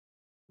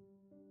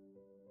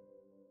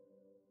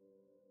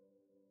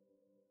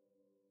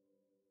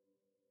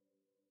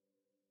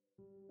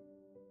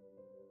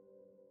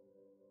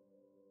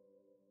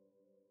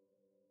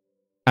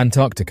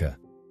Antarctica,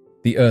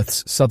 the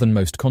Earth's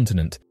southernmost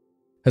continent,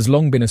 has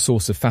long been a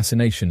source of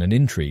fascination and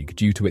intrigue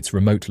due to its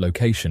remote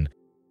location,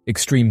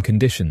 extreme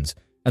conditions,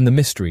 and the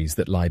mysteries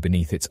that lie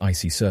beneath its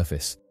icy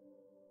surface.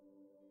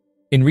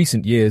 In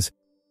recent years,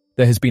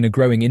 there has been a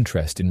growing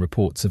interest in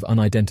reports of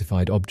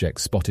unidentified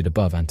objects spotted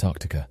above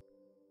Antarctica.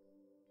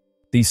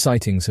 These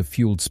sightings have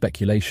fueled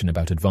speculation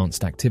about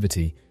advanced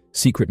activity,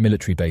 secret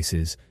military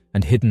bases,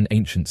 and hidden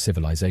ancient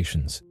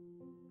civilizations.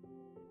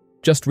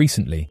 Just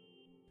recently,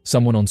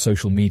 someone on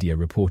social media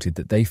reported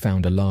that they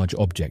found a large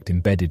object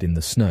embedded in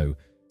the snow,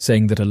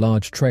 saying that a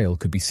large trail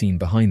could be seen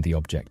behind the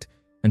object,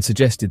 and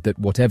suggested that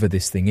whatever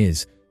this thing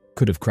is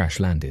could have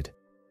crash-landed.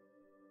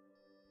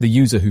 The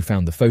user who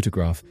found the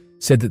photograph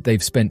said that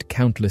they've spent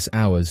countless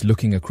hours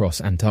looking across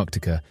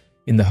Antarctica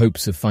in the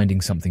hopes of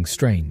finding something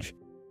strange.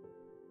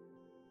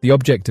 The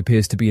object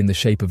appears to be in the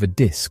shape of a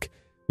disc,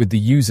 with the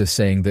user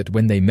saying that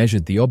when they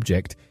measured the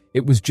object,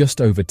 it was just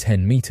over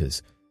 10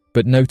 meters,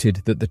 but noted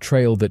that the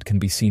trail that can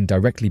be seen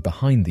directly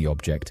behind the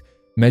object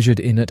measured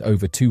in at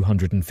over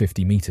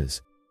 250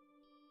 meters.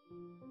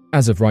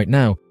 As of right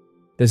now,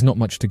 there's not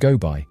much to go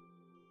by,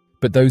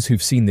 but those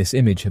who've seen this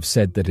image have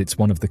said that it's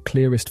one of the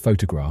clearest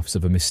photographs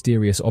of a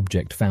mysterious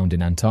object found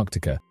in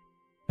Antarctica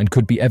and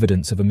could be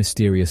evidence of a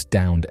mysterious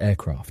downed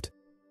aircraft.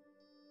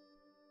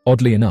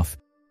 Oddly enough,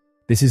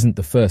 this isn't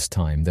the first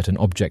time that an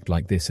object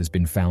like this has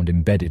been found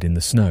embedded in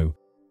the snow,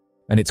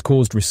 and it's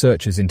caused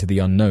researchers into the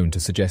unknown to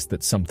suggest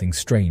that something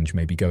strange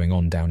may be going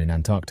on down in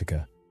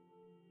Antarctica.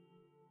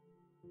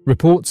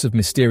 Reports of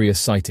mysterious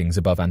sightings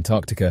above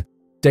Antarctica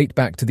date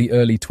back to the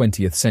early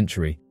 20th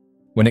century,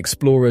 when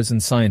explorers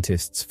and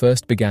scientists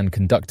first began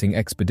conducting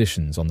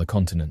expeditions on the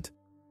continent.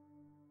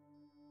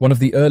 One of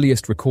the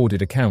earliest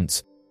recorded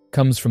accounts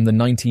comes from the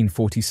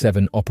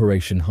 1947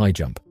 Operation High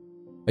Jump,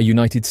 a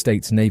United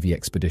States Navy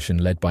expedition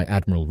led by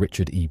Admiral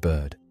Richard E.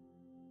 Byrd.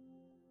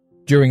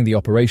 During the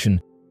operation,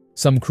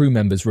 some crew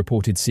members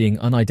reported seeing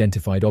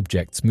unidentified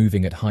objects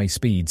moving at high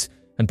speeds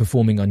and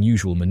performing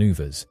unusual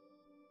maneuvers.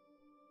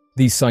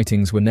 These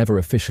sightings were never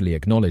officially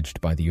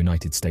acknowledged by the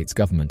United States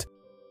government,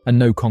 and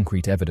no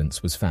concrete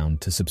evidence was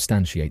found to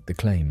substantiate the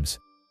claims.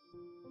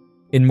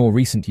 In more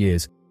recent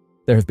years,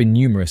 there have been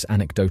numerous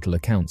anecdotal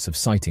accounts of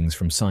sightings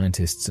from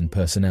scientists and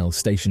personnel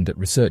stationed at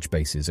research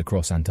bases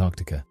across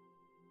Antarctica.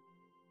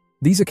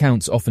 These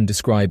accounts often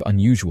describe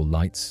unusual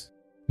lights,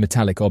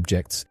 metallic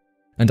objects,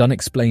 and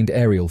unexplained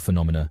aerial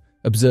phenomena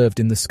observed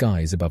in the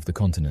skies above the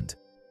continent.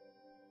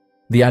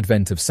 The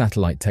advent of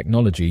satellite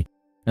technology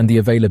and the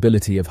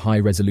availability of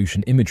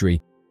high-resolution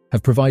imagery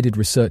have provided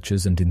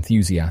researchers and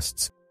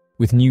enthusiasts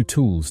with new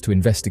tools to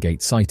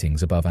investigate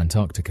sightings above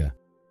Antarctica.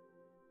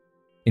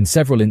 In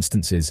several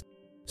instances,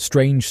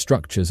 strange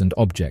structures and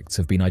objects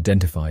have been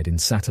identified in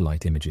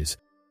satellite images,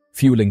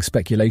 fueling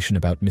speculation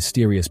about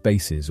mysterious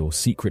bases or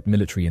secret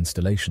military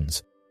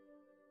installations.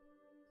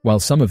 While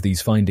some of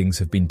these findings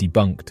have been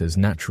debunked as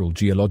natural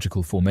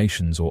geological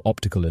formations or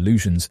optical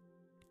illusions,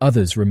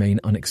 others remain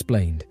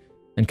unexplained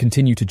and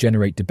continue to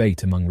generate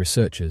debate among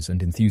researchers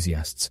and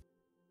enthusiasts.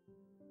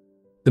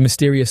 The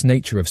mysterious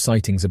nature of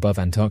sightings above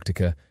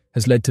Antarctica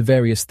has led to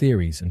various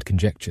theories and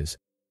conjectures.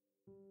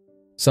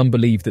 Some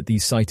believe that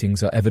these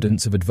sightings are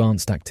evidence of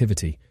advanced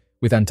activity,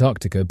 with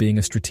Antarctica being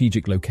a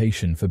strategic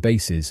location for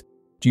bases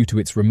due to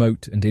its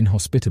remote and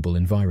inhospitable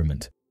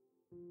environment.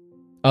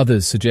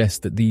 Others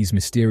suggest that these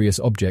mysterious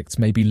objects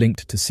may be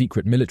linked to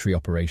secret military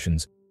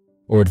operations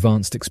or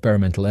advanced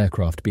experimental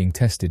aircraft being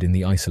tested in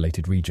the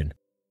isolated region.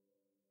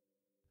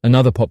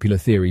 Another popular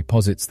theory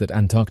posits that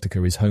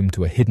Antarctica is home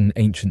to a hidden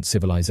ancient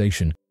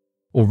civilization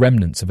or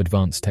remnants of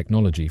advanced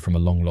technology from a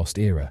long-lost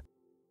era.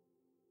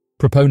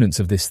 Proponents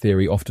of this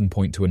theory often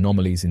point to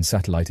anomalies in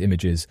satellite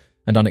images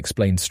and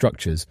unexplained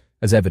structures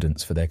as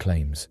evidence for their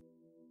claims.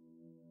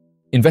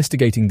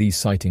 Investigating these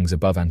sightings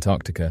above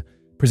Antarctica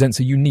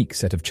presents a unique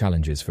set of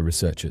challenges for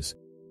researchers.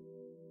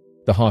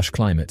 The harsh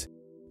climate,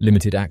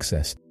 limited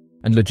access,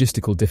 and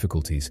logistical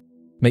difficulties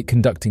make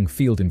conducting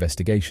field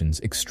investigations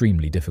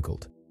extremely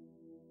difficult.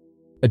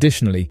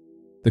 Additionally,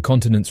 the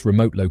continent's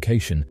remote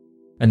location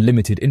and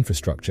limited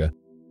infrastructure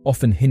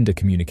often hinder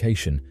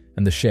communication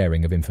and the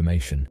sharing of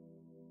information.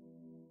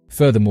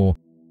 Furthermore,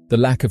 the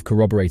lack of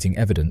corroborating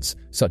evidence,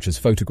 such as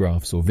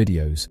photographs or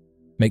videos,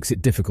 makes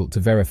it difficult to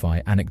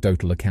verify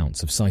anecdotal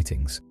accounts of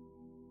sightings.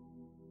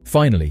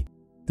 Finally,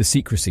 the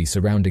secrecy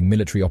surrounding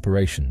military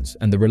operations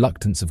and the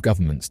reluctance of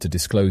governments to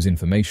disclose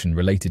information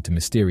related to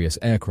mysterious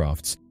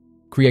aircrafts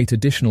create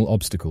additional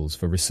obstacles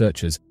for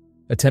researchers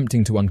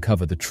attempting to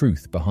uncover the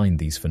truth behind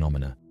these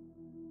phenomena.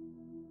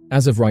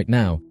 As of right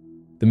now,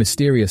 the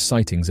mysterious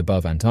sightings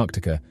above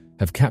Antarctica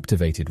have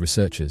captivated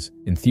researchers,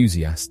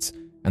 enthusiasts,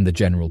 and the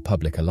general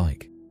public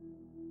alike.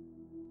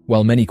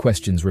 While many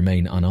questions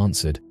remain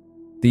unanswered,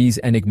 these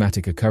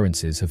enigmatic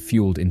occurrences have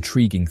fueled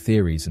intriguing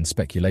theories and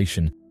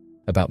speculation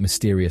about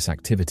mysterious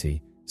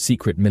activity,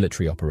 secret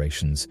military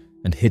operations,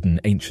 and hidden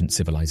ancient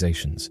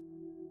civilizations.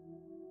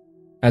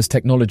 As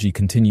technology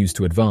continues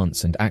to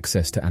advance and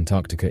access to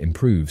Antarctica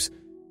improves,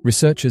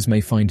 researchers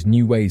may find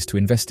new ways to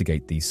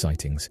investigate these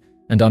sightings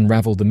and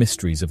unravel the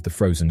mysteries of the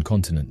frozen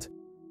continent.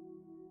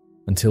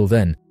 Until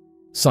then,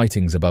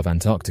 sightings above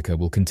Antarctica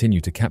will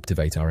continue to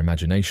captivate our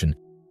imagination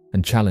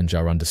and challenge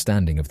our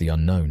understanding of the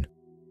unknown.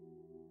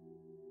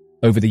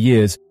 Over the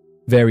years,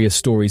 various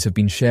stories have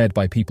been shared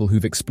by people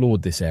who've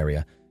explored this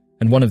area,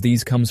 and one of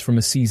these comes from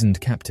a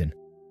seasoned captain.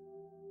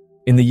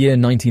 In the year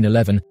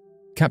 1911,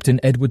 Captain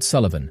Edward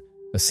Sullivan,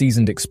 a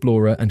seasoned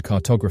explorer and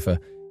cartographer,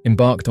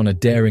 embarked on a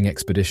daring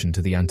expedition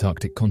to the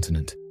Antarctic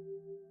continent.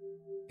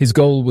 His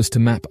goal was to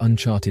map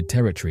uncharted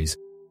territories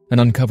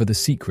and uncover the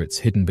secrets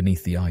hidden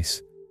beneath the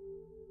ice.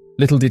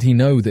 Little did he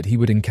know that he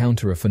would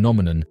encounter a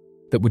phenomenon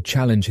that would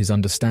challenge his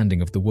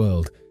understanding of the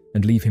world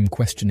and leave him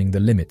questioning the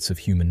limits of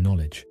human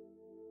knowledge.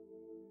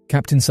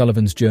 Captain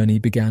Sullivan's journey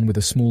began with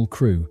a small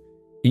crew,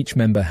 each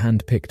member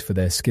hand-picked for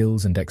their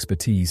skills and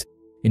expertise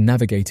in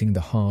navigating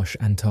the harsh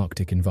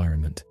Antarctic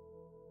environment.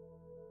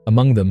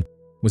 Among them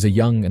was a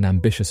young and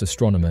ambitious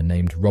astronomer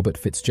named Robert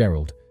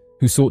Fitzgerald,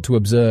 who sought to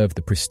observe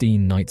the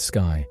pristine night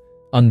sky,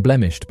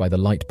 unblemished by the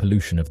light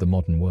pollution of the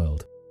modern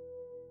world.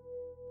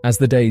 As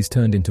the days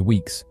turned into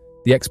weeks,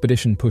 the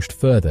expedition pushed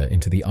further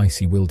into the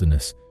icy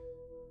wilderness.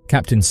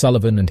 Captain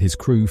Sullivan and his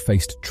crew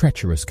faced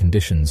treacherous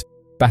conditions,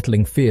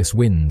 battling fierce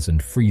winds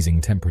and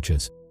freezing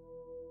temperatures.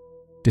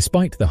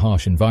 Despite the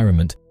harsh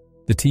environment,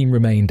 the team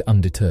remained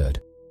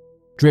undeterred,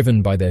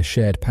 driven by their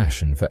shared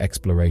passion for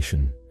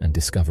exploration and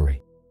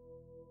discovery.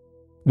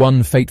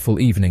 One fateful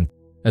evening,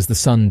 as the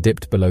sun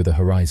dipped below the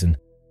horizon,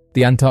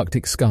 the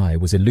Antarctic sky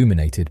was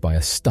illuminated by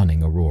a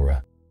stunning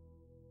aurora.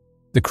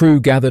 The crew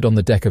gathered on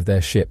the deck of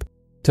their ship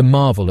to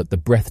marvel at the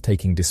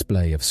breathtaking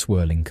display of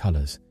swirling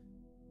colours.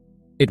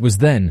 It was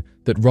then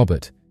that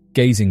Robert,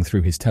 gazing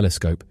through his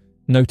telescope,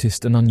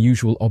 noticed an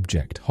unusual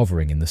object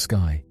hovering in the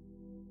sky.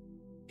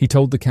 He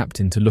told the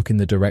captain to look in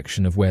the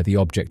direction of where the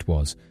object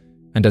was,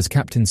 and as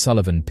Captain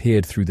Sullivan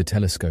peered through the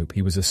telescope,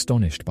 he was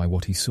astonished by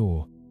what he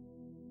saw.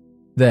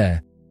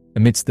 There,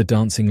 amidst the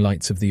dancing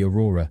lights of the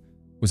aurora,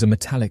 was a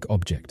metallic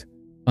object,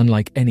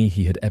 unlike any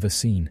he had ever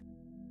seen.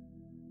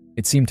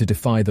 It seemed to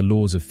defy the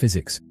laws of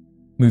physics,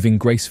 moving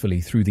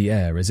gracefully through the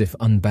air as if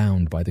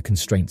unbound by the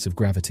constraints of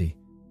gravity.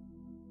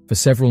 For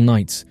several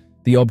nights,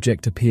 the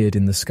object appeared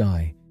in the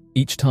sky,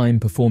 each time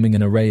performing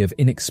an array of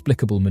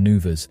inexplicable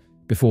maneuvers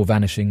before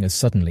vanishing as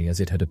suddenly as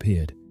it had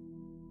appeared.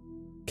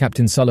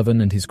 Captain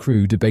Sullivan and his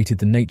crew debated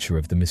the nature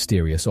of the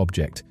mysterious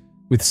object,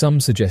 with some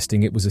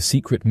suggesting it was a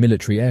secret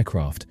military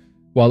aircraft,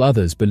 while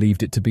others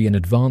believed it to be an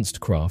advanced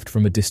craft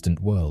from a distant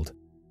world.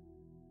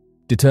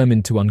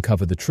 Determined to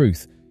uncover the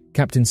truth,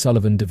 Captain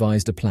Sullivan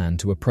devised a plan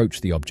to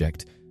approach the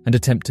object and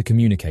attempt to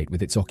communicate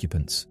with its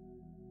occupants.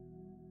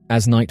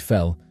 As night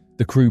fell,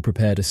 the crew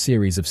prepared a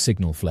series of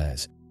signal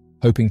flares,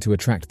 hoping to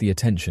attract the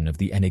attention of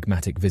the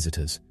enigmatic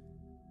visitors.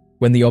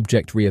 When the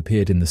object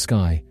reappeared in the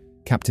sky,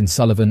 Captain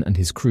Sullivan and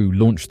his crew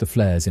launched the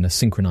flares in a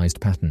synchronized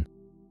pattern.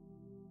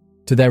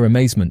 To their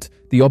amazement,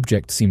 the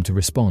object seemed to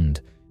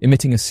respond,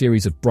 emitting a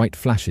series of bright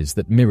flashes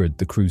that mirrored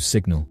the crew's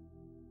signal.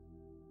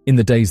 In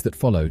the days that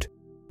followed,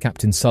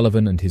 Captain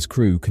Sullivan and his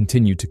crew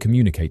continued to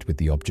communicate with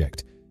the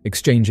object,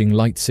 exchanging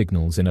light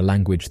signals in a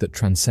language that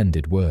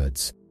transcended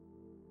words.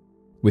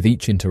 With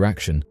each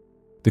interaction,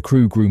 the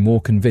crew grew more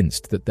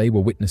convinced that they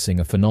were witnessing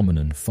a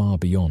phenomenon far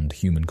beyond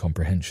human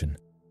comprehension.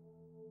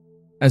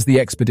 As the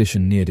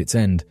expedition neared its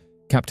end,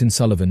 Captain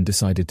Sullivan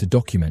decided to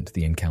document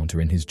the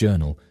encounter in his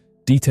journal,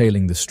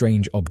 detailing the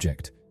strange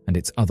object and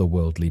its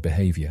otherworldly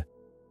behavior.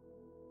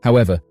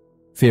 However,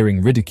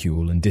 fearing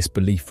ridicule and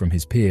disbelief from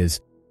his peers,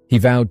 he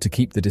vowed to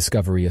keep the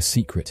discovery a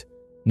secret,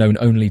 known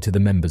only to the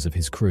members of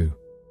his crew.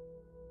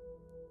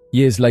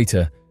 Years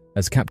later,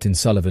 as Captain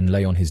Sullivan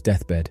lay on his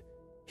deathbed,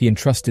 he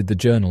entrusted the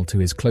journal to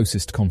his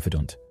closest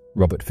confidant,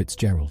 Robert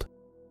Fitzgerald.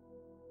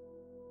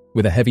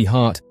 With a heavy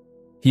heart,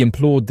 he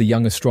implored the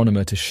young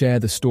astronomer to share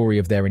the story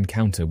of their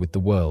encounter with the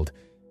world,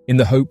 in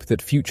the hope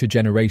that future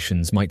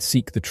generations might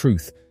seek the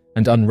truth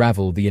and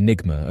unravel the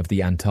enigma of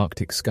the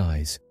Antarctic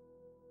skies.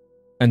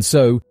 And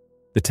so,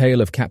 the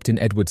tale of Captain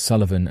Edward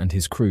Sullivan and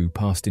his crew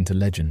passed into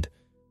legend,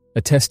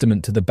 a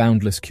testament to the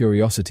boundless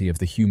curiosity of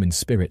the human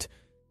spirit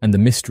and the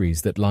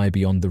mysteries that lie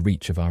beyond the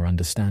reach of our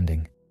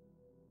understanding.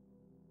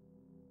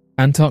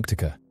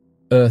 Antarctica,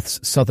 Earth's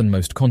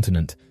southernmost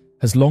continent,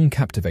 has long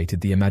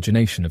captivated the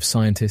imagination of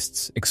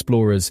scientists,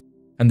 explorers,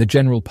 and the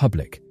general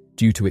public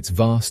due to its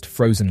vast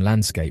frozen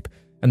landscape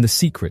and the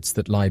secrets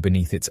that lie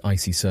beneath its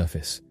icy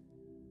surface.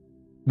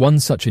 One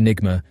such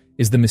enigma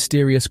is the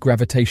mysterious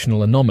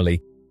gravitational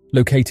anomaly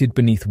located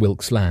beneath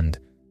Wilkes Land,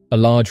 a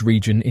large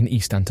region in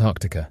East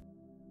Antarctica.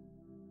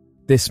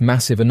 This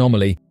massive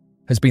anomaly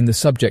has been the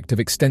subject of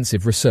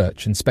extensive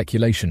research and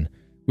speculation,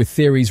 with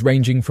theories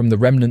ranging from the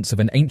remnants of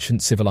an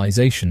ancient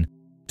civilization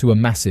to a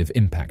massive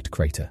impact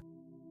crater.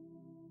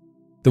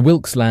 The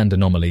Wilkes Land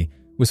anomaly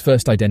was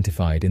first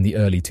identified in the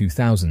early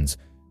 2000s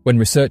when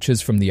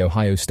researchers from The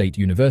Ohio State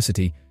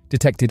University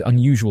detected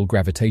unusual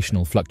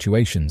gravitational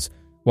fluctuations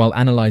while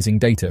analyzing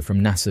data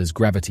from NASA's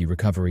Gravity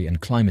Recovery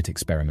and Climate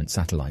Experiment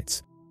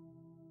satellites.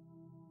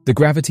 The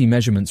gravity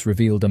measurements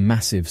revealed a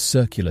massive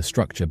circular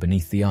structure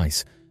beneath the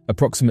ice,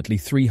 approximately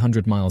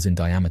 300 miles in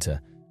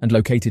diameter and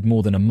located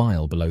more than a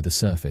mile below the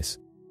surface.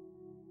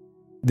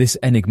 This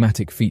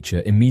enigmatic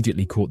feature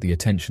immediately caught the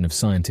attention of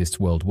scientists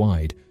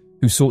worldwide,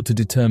 who sought to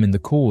determine the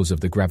cause of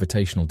the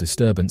gravitational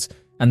disturbance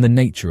and the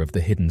nature of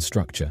the hidden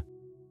structure.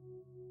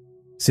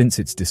 Since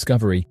its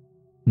discovery,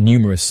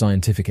 numerous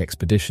scientific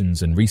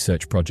expeditions and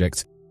research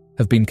projects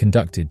have been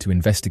conducted to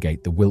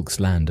investigate the Wilkes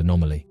Land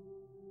anomaly.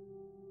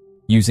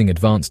 Using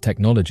advanced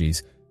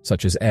technologies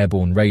such as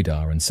airborne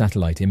radar and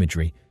satellite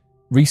imagery,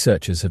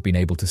 researchers have been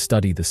able to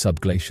study the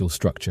subglacial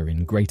structure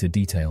in greater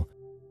detail.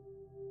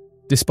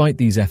 Despite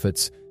these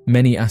efforts,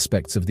 many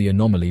aspects of the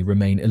anomaly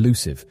remain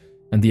elusive,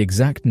 and the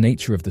exact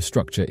nature of the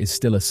structure is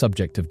still a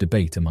subject of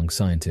debate among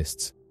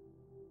scientists.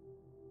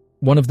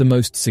 One of the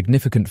most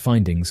significant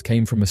findings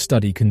came from a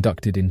study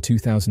conducted in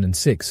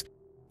 2006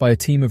 by a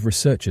team of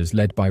researchers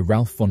led by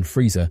Ralph von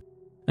Frieser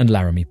and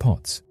Laramie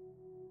Potts.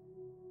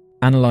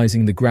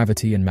 Analyzing the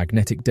gravity and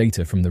magnetic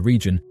data from the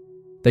region,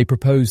 they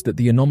proposed that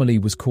the anomaly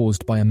was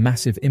caused by a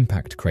massive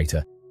impact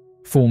crater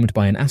formed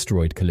by an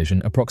asteroid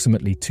collision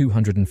approximately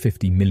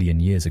 250 million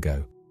years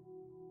ago.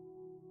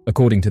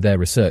 According to their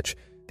research,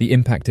 the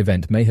impact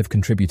event may have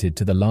contributed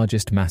to the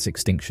largest mass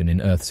extinction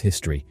in Earth's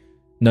history,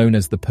 known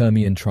as the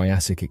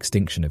Permian-Triassic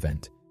extinction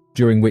event,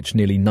 during which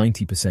nearly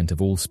 90%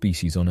 of all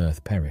species on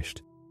Earth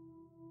perished.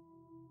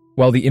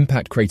 While the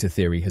impact crater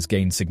theory has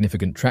gained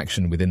significant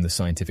traction within the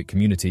scientific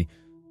community,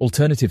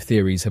 alternative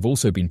theories have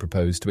also been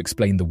proposed to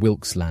explain the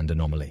Wilkes Land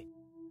anomaly.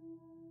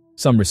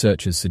 Some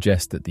researchers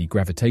suggest that the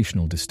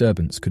gravitational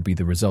disturbance could be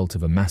the result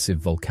of a massive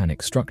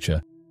volcanic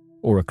structure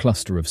or a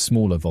cluster of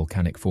smaller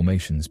volcanic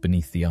formations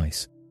beneath the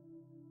ice.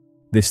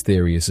 This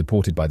theory is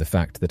supported by the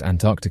fact that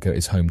Antarctica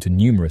is home to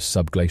numerous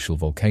subglacial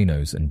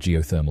volcanoes and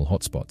geothermal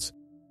hotspots.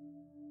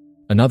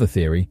 Another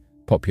theory,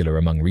 popular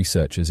among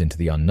researchers into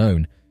the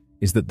unknown,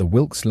 is that the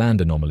Wilkes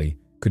Land anomaly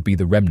could be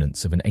the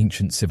remnants of an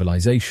ancient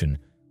civilization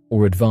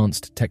or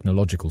advanced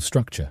technological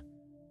structure.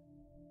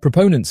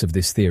 Proponents of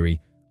this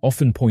theory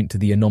often point to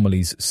the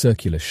anomaly's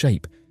circular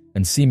shape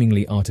and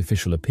seemingly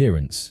artificial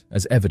appearance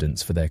as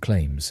evidence for their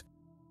claims.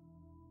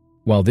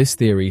 While this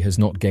theory has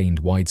not gained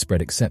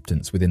widespread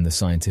acceptance within the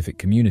scientific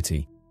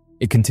community,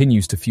 it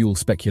continues to fuel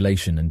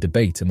speculation and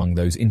debate among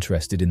those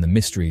interested in the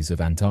mysteries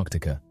of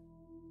Antarctica.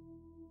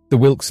 The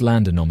Wilkes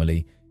Land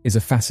anomaly is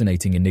a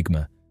fascinating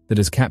enigma that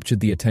has captured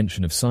the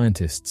attention of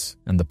scientists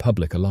and the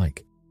public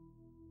alike.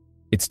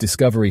 Its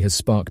discovery has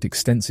sparked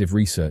extensive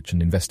research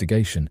and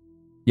investigation,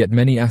 yet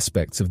many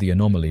aspects of the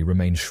anomaly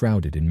remain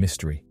shrouded in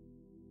mystery.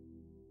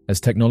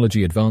 As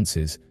technology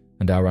advances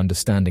and our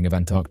understanding of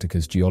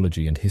Antarctica's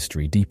geology and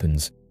history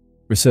deepens,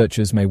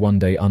 researchers may one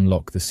day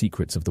unlock the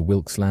secrets of the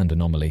Wilkes Land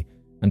anomaly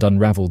and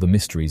unravel the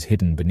mysteries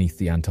hidden beneath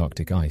the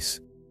Antarctic ice.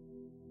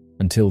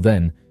 Until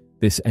then,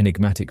 this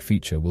enigmatic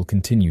feature will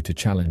continue to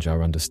challenge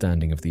our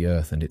understanding of the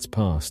Earth and its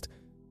past,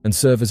 and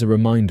serve as a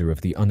reminder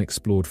of the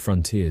unexplored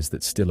frontiers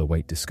that still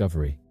await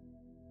discovery.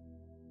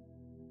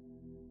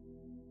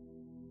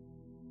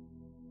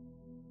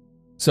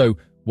 So,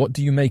 what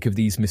do you make of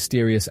these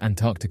mysterious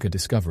Antarctica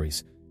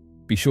discoveries?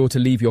 Be sure to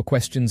leave your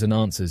questions and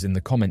answers in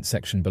the comment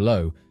section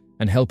below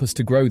and help us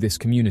to grow this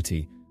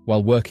community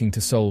while working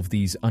to solve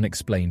these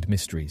unexplained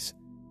mysteries.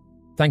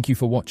 Thank you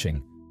for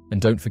watching, and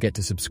don't forget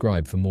to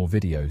subscribe for more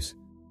videos.